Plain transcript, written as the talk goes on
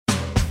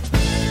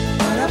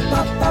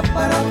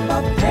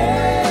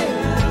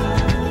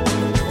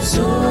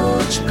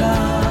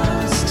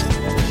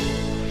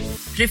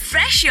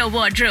Refresh your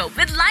wardrobe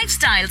with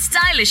lifestyle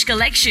stylish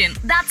collection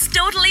that's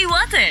totally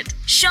worth it.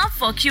 Shop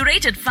for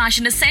curated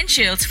fashion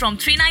essentials from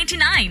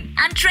 $3.99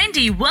 and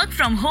trendy work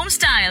from home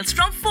styles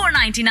from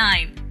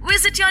 $4.99.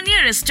 Visit your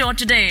nearest store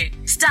today.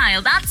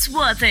 Style that's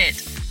worth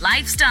it.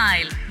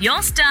 Lifestyle,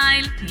 your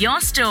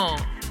store.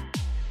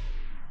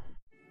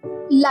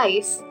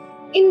 Life.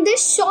 In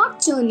this short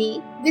journey,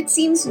 which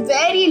seems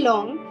very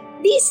long,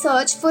 we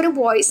search for a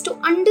voice to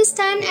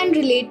understand and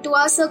relate to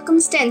our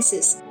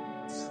circumstances.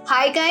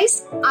 Hi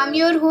guys, I'm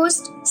your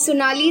host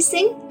Sonali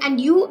Singh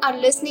and you are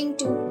listening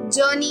to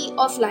Journey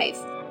of Life.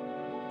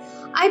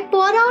 I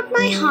pour out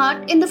my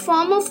heart in the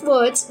form of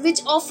words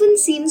which often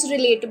seems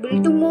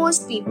relatable to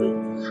most people.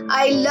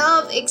 I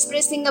love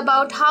expressing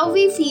about how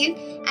we feel,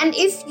 and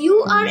if you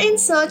are in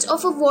search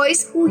of a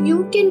voice who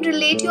you can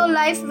relate your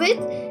life with,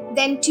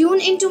 then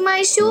tune into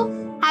my show.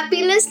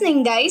 Happy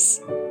listening,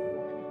 guys.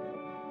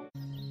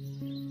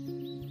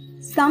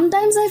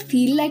 Sometimes I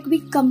feel like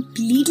we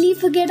completely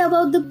forget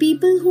about the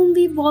people whom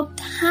we walked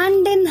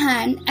hand in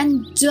hand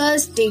and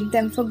just take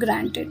them for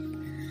granted.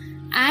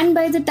 And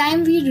by the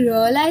time we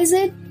realize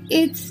it,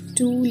 it's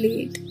too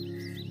late.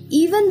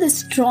 Even the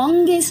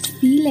strongest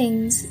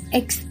feelings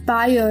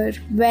expire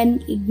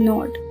when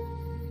ignored.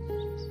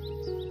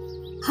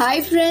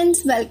 Hi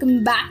friends,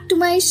 welcome back to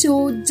my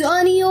show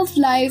Journey of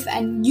Life,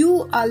 and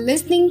you are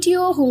listening to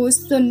your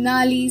host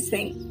Sonali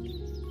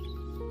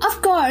Singh.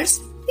 Of course,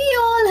 we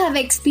all have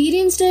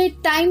experienced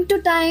it time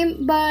to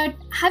time, but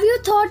have you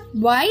thought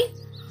why?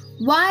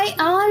 Why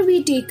are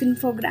we taken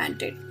for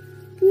granted?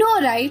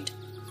 No, right?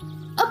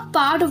 A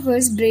part of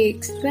us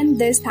breaks when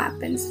this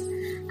happens.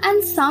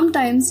 And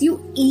sometimes you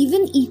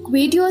even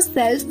equate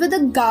yourself with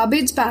a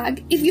garbage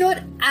bag if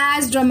you're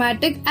as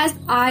dramatic as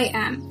I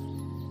am.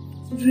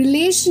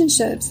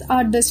 Relationships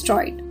are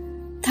destroyed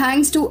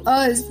thanks to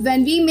us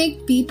when we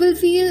make people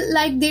feel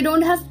like they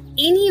don't have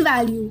any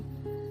value.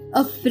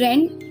 A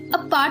friend,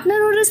 a partner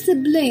or a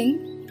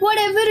sibling,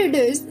 whatever it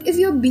is, if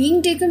you're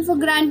being taken for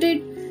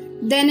granted,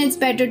 then it's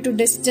better to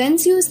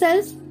distance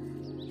yourself.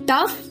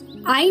 Tough,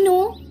 I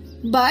know,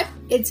 but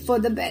it's for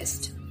the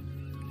best.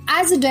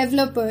 As a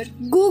developer,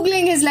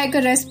 Googling is like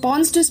a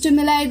response to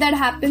stimuli that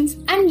happens,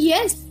 and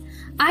yes,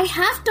 I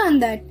have done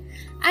that.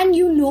 And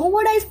you know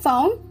what I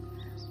found?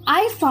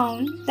 I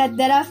found that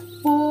there are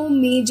 4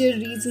 major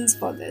reasons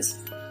for this.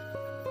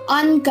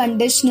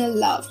 Unconditional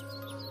love.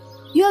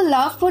 Your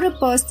love for a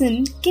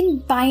person can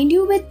bind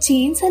you with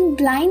chains and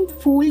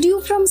blindfold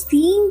you from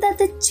seeing that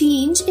the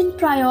change in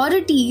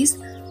priorities,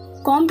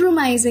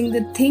 compromising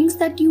the things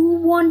that you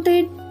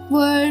wanted,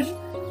 were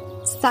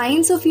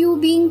signs of you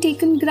being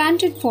taken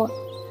granted for.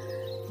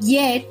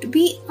 Yet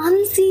we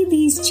unsee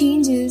these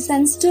changes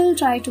and still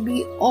try to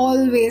be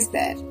always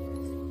there.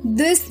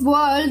 This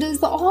world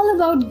is all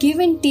about give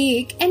and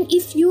take, and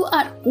if you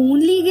are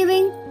only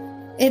giving,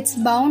 it's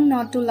bound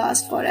not to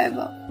last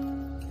forever.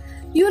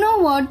 You know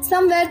what?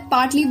 Somewhere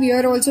partly we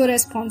are also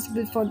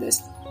responsible for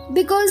this,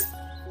 because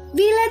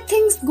we let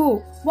things go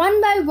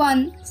one by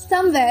one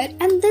somewhere,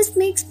 and this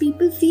makes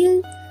people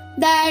feel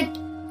that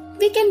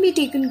we can be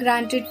taken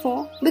granted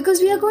for because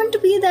we are going to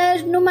be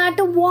there no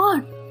matter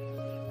what.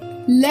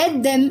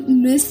 Let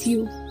them miss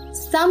you.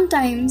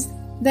 Sometimes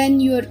when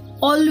you're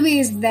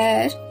always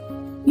there,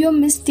 you're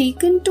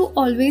mistaken to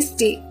always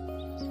stay.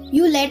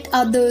 You let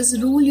others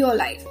rule your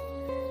life.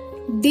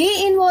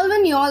 They involve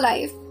in your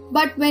life,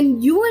 but when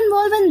you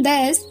involve in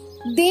theirs,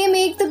 they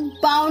make the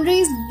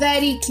boundaries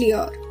very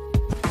clear.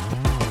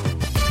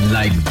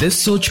 Like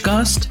this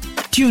Sochcast?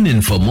 Tune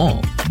in for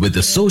more with the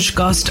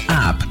Sochcast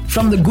app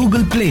from the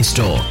Google Play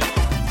Store.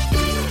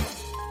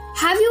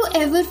 Have you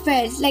ever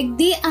felt like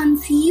they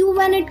unsee you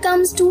when it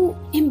comes to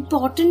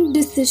important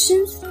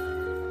decisions?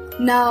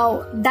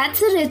 Now,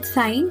 that's a red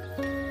sign.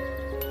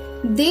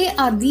 They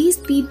are these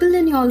people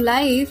in your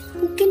life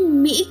who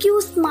can make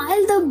you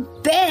smile the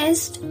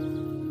best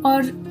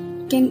or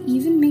can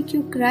even make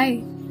you cry.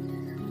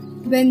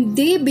 When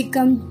they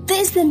become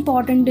this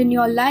important in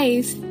your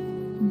life,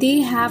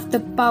 they have the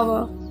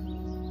power.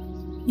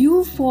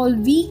 You fall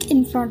weak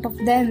in front of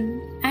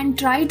them and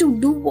try to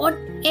do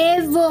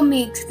whatever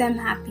makes them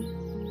happy.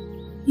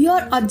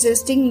 You're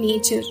adjusting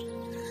nature.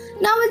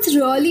 Now it's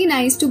really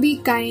nice to be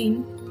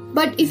kind,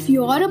 but if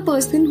you're a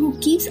person who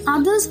keeps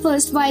others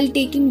first while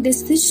taking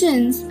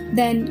decisions,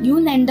 then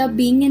you'll end up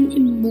being an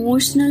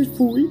emotional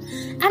fool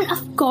and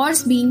of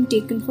course being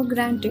taken for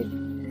granted.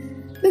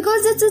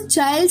 Because it's a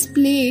child's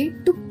play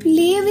to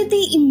play with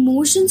the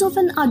emotions of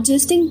an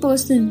adjusting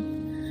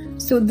person.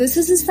 So this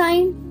is a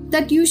sign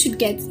that you should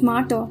get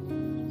smarter.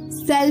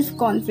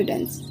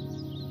 Self-confidence.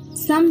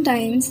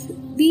 Sometimes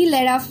we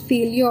let our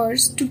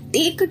failures to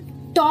take a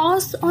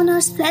toss on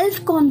our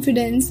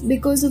self-confidence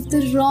because of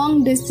the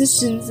wrong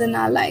decisions in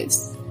our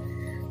lives.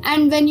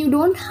 And when you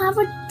don't have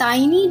a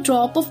tiny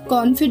drop of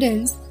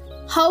confidence,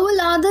 how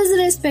will others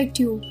respect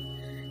you?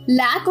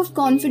 Lack of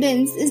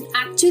confidence is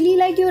actually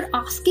like you're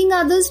asking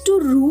others to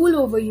rule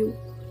over you.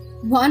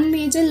 One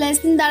major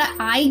lesson that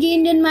I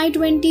gained in my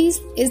 20s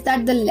is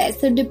that the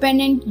lesser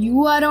dependent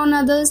you are on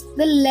others,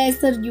 the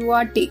lesser you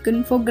are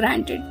taken for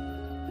granted.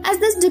 as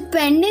this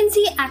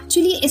dependency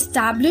actually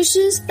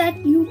establishes that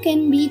you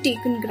can be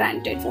taken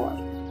granted for.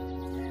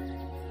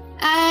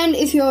 And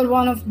if you're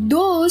one of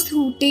those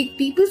who take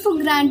people for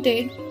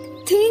granted,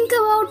 think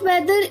about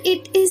whether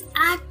it is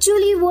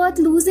actually worth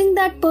losing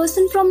that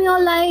person from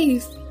your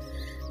life.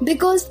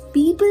 Because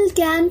people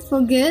can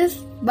forgive,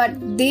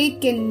 but they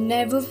can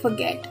never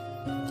forget.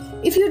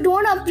 If you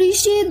don't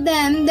appreciate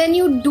them, then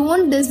you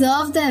don't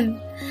deserve them.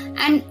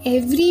 And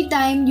every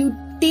time you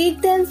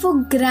take them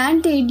for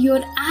granted,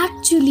 you're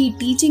actually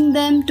teaching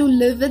them to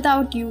live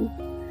without you.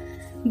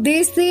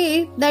 They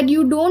say that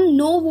you don't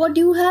know what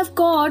you have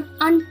got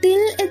until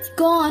it's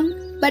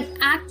gone, but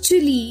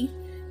actually,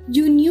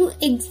 you knew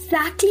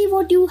exactly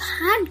what you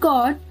had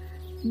got,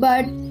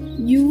 but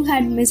you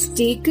had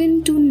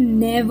mistaken to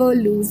never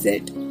lose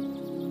it.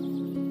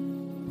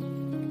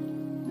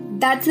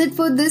 That's it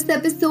for this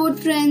episode,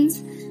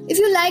 friends. If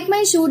you like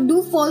my show,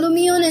 do follow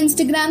me on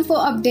Instagram for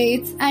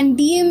updates and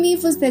DM me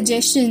for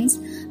suggestions.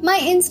 My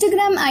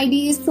Instagram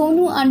ID is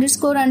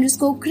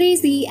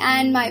Sonu__crazy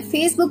and my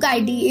Facebook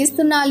ID is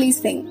Sonali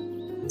Singh.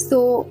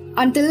 So,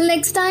 until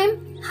next time,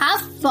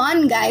 have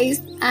fun,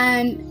 guys,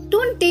 and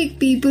don't take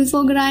people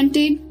for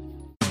granted.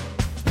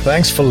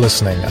 Thanks for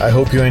listening. I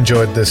hope you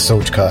enjoyed this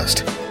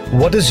Sochcast.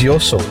 What is your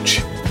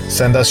Soch?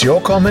 Send us your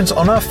comments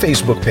on our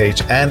Facebook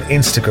page and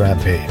Instagram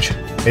page.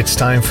 It's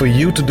time for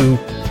you to do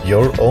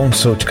your own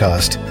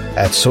Sochcast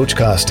at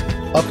Sochcast.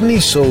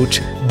 Apni Soch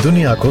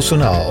Duniya ko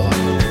sunao.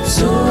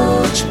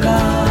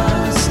 Sochcast.